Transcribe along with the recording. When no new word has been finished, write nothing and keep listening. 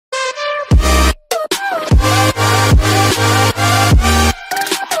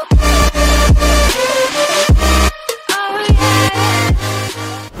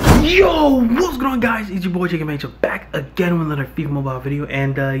your boy Chicken Major back again with another FIFA mobile video,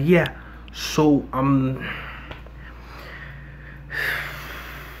 and yeah, so I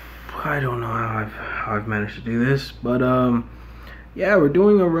don't know how I've managed to do this, but yeah, we're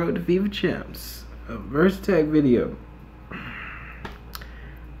doing a Road to FIFA Champs, a VersaTech video.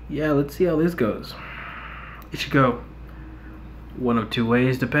 Yeah, let's see how this goes. It should go one of two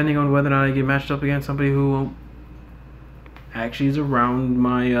ways, depending on whether or not I get matched up against somebody who actually is around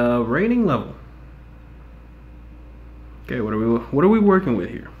my rating level. Okay, what are we working with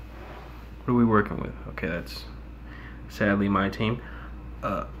here? What are we working with? Okay, that's sadly my team. He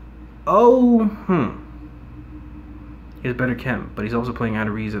has better chem, but he's also playing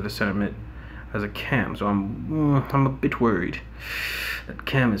Adariz at the center mid as a cam, so I'm a bit worried that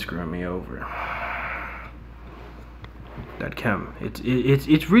chem is screwing me over. That chem,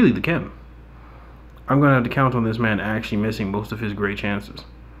 it's really the chem. I'm gonna have to count on this man actually missing most of his great chances.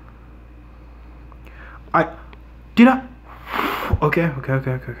 Okay.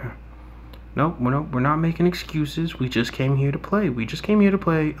 No, we're not making excuses. We just came here to play. We just came here to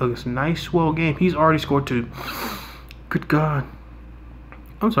play a nice, swell game. He's already scored 2. Good God.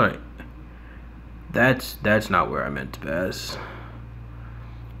 I'm sorry. That's not where I meant to pass.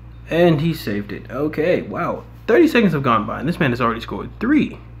 And he saved it. Okay, wow. 30 seconds have gone by, and this man has already scored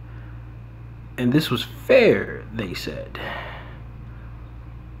 3. And this was fair, they said.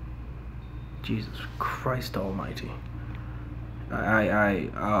 Jesus Christ Almighty.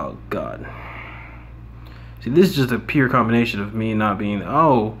 Oh God. See, this is just a pure combination of me not being,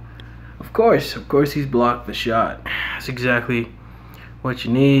 of course he's blocked the shot. That's exactly what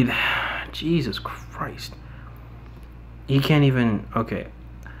you need. Jesus Christ. He can't even, okay.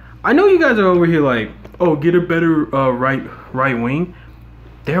 I know you guys are over here like, oh, get a better right wing.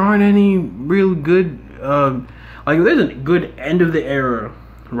 There aren't any real good, like there's a good end of the era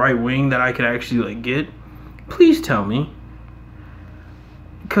right wing that I could actually like get. Please tell me.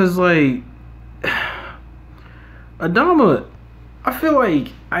 Cause like Adama, I feel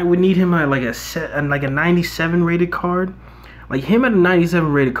like I would need him at like a 97 rated card. Like him at a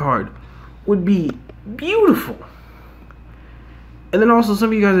 97 rated card would be beautiful. And then also some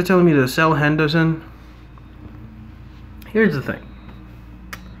of you guys are telling me to sell Henderson. Here's the thing.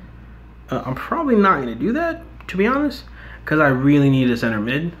 I'm probably not gonna do that, to be honest, because I really need a center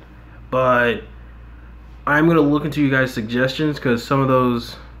mid. But I'm gonna look into you guys' suggestions, because some of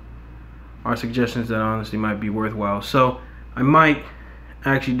those are suggestions that honestly might be worthwhile. So I might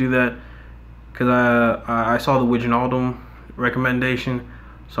actually do that, because I saw the Wijnaldum recommendation,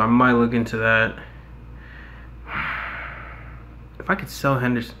 so I might look into that. If I could sell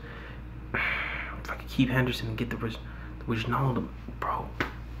Henderson, if I could keep Henderson and get the Wijnaldum, bro,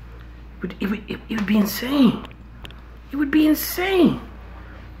 it would be insane. It would be insane.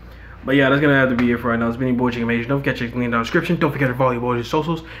 But yeah, that's gonna have to be it for right now. It's been your boy Chicken Major. Don't forget to check the link down in the description. Don't forget to follow your boys'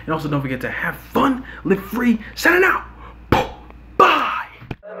 socials, and also don't forget to have fun, live free. Signing out. Bye.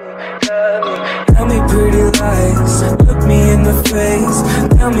 Tell me pretty lies, look me in the face.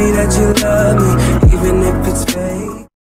 Tell me that you love me.